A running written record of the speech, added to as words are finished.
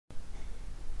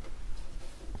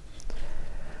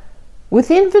With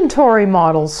inventory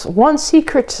models, one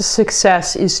secret to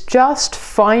success is just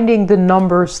finding the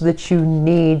numbers that you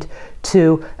need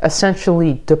to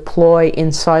essentially deploy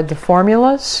inside the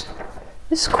formulas.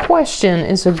 This question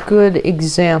is a good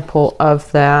example of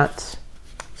that.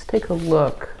 Let's take a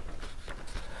look.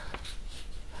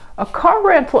 A car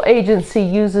rental agency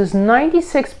uses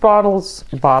 96 boxes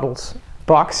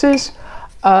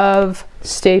of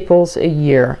staples a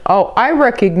year. Oh, I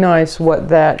recognize what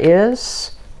that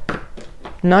is.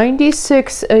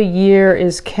 96 a year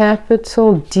is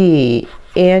capital D,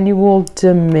 annual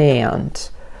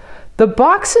demand. The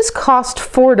boxes cost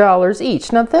 $4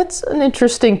 each. Now that's an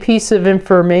interesting piece of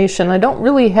information. I don't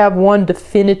really have one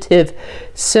definitive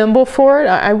symbol for it.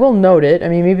 I will note it. I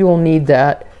mean, maybe we'll need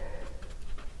that.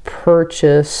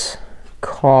 Purchase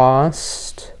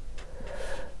cost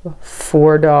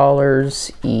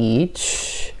 $4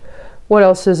 each. What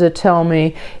else does it tell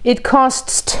me? It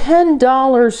costs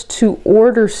 $10 to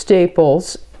order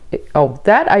staples. Oh,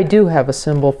 that I do have a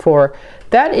symbol for.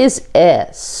 That is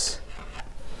S,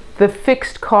 the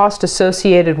fixed cost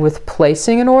associated with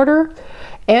placing an order.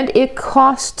 And it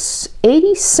costs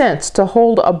 80 cents to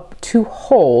hold a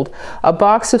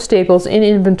box of staples in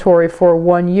inventory for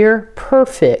 1 year.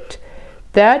 Perfect.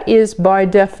 That is by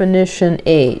definition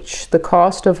H, the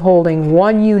cost of holding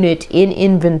 1 unit in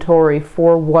inventory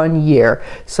for 1 year.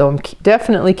 So I'm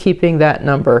definitely keeping that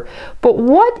number. But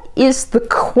what is the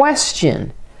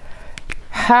question?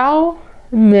 How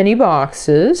many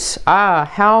boxes?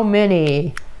 How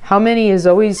many? How many is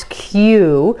always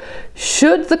Q.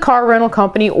 Should the car rental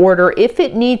company order if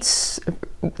it needs,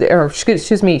 or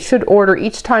excuse me, should order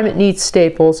each time it needs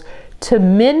staples to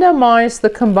minimize the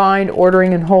combined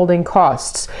ordering and holding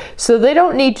costs? So they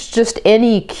don't need just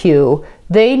any Q,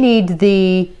 they need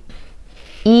the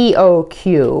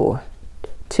EOQ.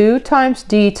 2 times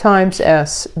D times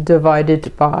S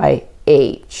divided by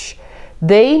H.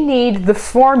 They need the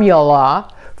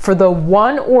formula for the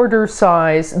one order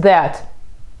size that,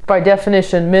 by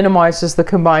definition, minimizes the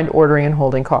combined ordering and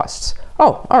holding costs.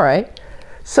 Oh, all right.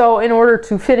 So in order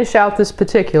to finish out this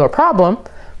particular problem,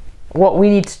 what we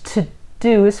need to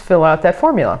do is fill out that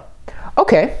formula.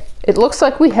 Okay, it looks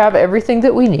like we have everything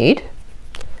that we need.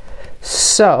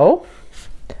 So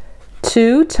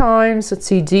 2 times, let's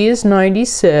see, D is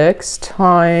 96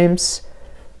 times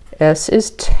S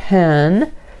is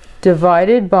 10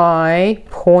 divided by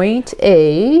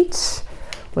 0.8.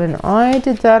 When I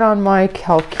did that on my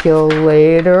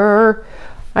calculator,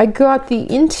 I got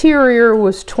the interior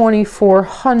was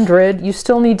 2400. You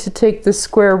still need to take the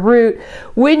square root.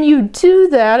 When you do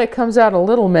that, it comes out a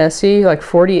little messy, like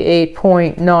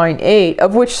 48.98,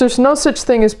 of which there's no such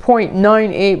thing as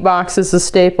 0.98 boxes of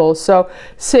staples. So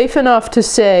safe enough to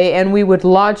say, and we would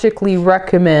logically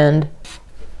recommend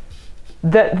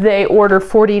that they order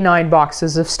 49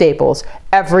 boxes of staples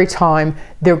every time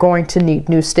they're going to need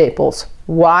new staples.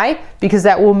 Why? Because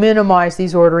that will minimize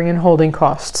these ordering and holding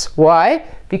costs. Why?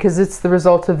 Because it's the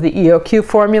result of the EOQ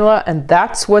formula, and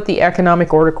that's what the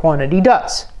economic order quantity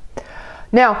does.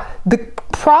 Now, the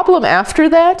problem after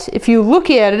that, if you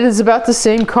look at it, is about the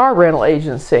same car rental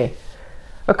agency.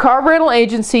 A car rental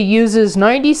agency uses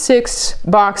 96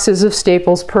 boxes of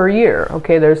staples per year.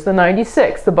 Okay, there's the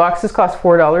 96. The boxes cost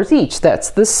 $4 each.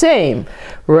 That's the same,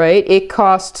 right? It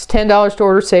costs $10 to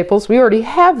order staples. We already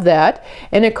have that.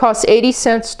 And it costs 80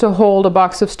 cents to hold a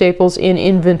box of staples in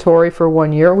inventory for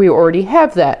 1 year. We already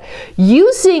have that.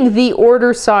 Using the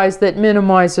order size that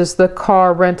minimizes the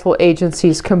car rental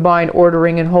agency's combined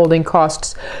ordering and holding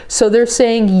costs. So they're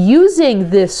saying using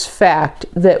this fact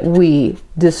that we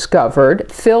discovered,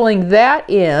 filling that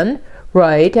in,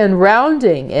 right, and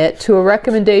rounding it to a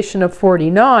recommendation of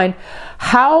 49,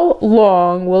 how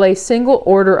long will a single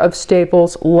order of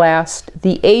staples last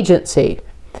the agency?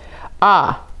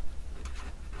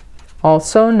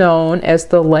 Also known as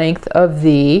the length of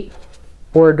the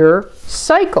order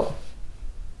cycle.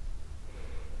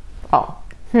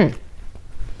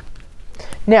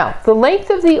 Now, the length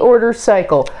of the order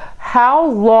cycle, how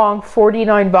long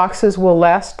 49 boxes will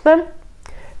last them?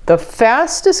 The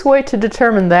fastest way to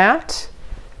determine that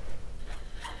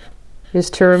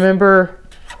is to remember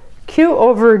Q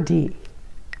over D.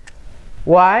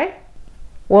 Why?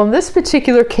 Well, in this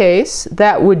particular case,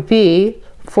 that would be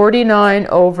 49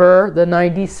 over the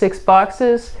 96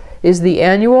 boxes is the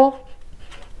annual.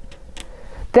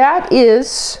 That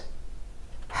is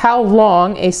how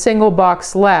long a single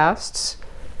box lasts.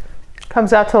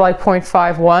 Comes out to like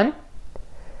 0.51.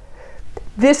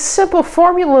 This simple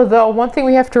formula, though, one thing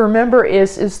we have to remember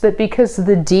is that because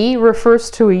the D refers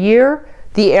to a year,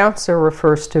 the answer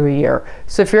refers to a year.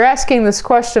 So if you're asking this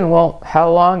question, well,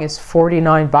 how long is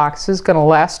 49 boxes going to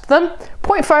last them?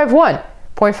 0.51.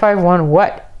 0.51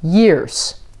 what?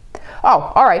 Years.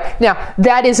 Oh, all right. Now,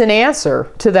 that is an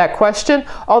answer to that question,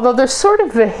 although there's sort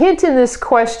of a hint in this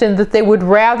question that they would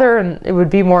rather, and it would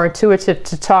be more intuitive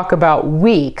to talk about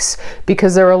weeks,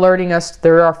 because they're alerting us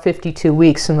there are 52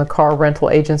 weeks in the car rental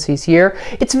agency's year.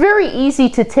 It's very easy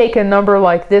to take a number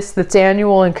like this that's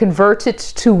annual and convert it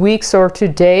to weeks or to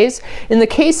days. In the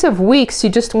case of weeks, you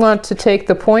just want to take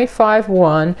the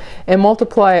 0.51 and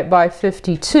multiply it by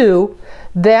 52.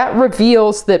 That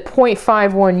reveals that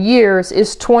 0.51 years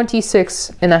is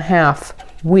 26 and a half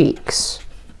weeks.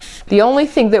 The only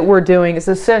thing that we're doing is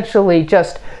essentially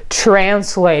just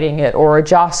translating it or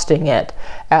adjusting it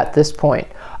at this point.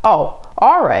 Oh,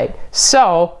 all right.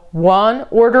 So one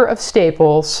order of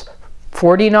Staples,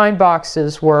 49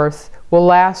 boxes worth, will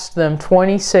last them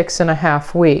 26 and a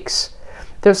half weeks.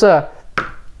 There's a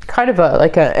kind of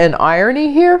an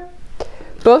irony here,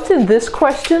 both in this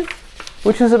question,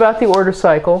 which is about the order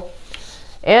cycle,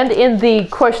 and in the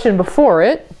question before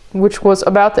it, which was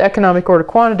about the economic order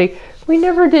quantity. We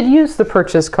never did use the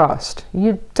purchase cost.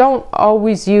 You don't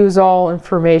always use all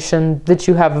information that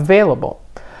you have available.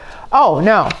 Oh,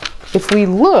 now, if we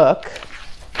look,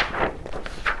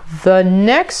 the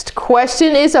next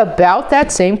question is about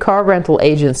that same car rental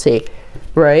agency,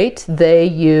 right? They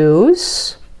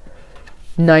use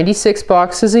 96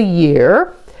 boxes a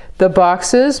year. The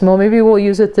boxes, well, maybe we'll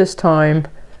use it this time.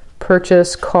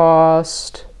 Purchase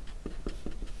cost,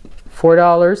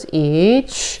 $4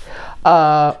 each.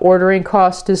 Ordering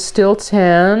cost is still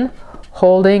 10.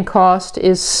 Holding cost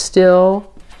is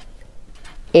still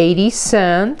 80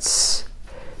 cents.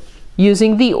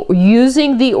 Using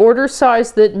the order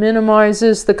size that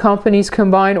minimizes the company's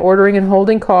combined ordering and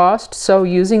holding cost. So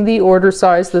using the order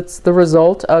size that's the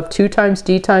result of 2 times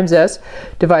D times S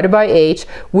divided by H,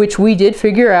 which we did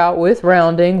figure out with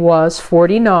rounding was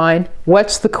 49.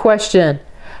 What's the question?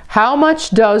 How much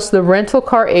does the rental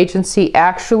car agency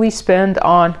actually spend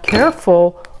on,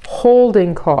 careful,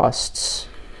 holding costs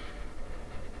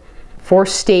for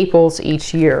Staples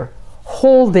each year?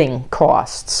 Holding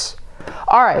costs.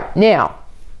 All right, now,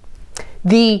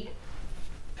 the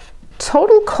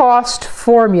total cost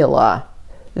formula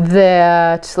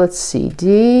that, let's see,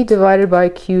 D divided by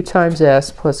Q times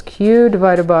S plus Q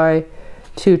divided by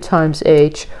 2 times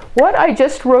H. What I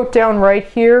just wrote down right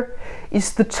here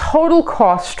is the total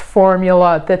cost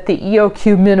formula that the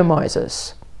EOQ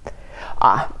minimizes.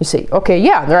 You see, okay,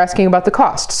 yeah, they're asking about the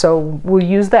cost, so we'll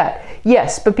use that.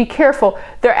 Yes, but be careful.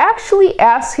 They're actually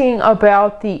asking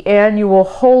about the annual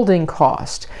holding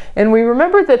cost. And we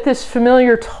remember that this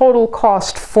familiar total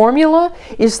cost formula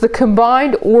is the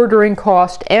combined ordering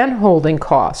cost and holding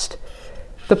cost.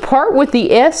 The part with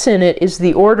the S in it is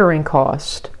the ordering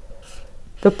cost.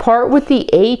 The part with the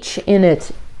H in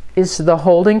it is the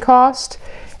holding cost.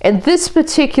 And this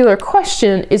particular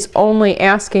question is only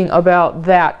asking about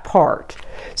that part.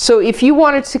 So if you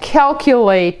wanted to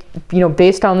calculate,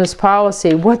 based on this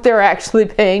policy, what they're actually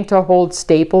paying to hold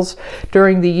Staples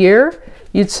during the year,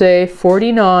 you'd say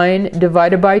 49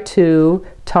 divided by 2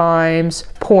 times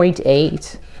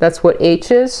 0.8. That's what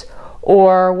H is.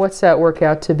 Or what's that work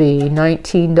out to be?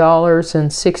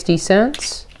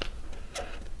 $19.60?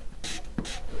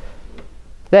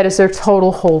 That is their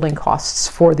total holding costs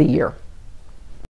for the year.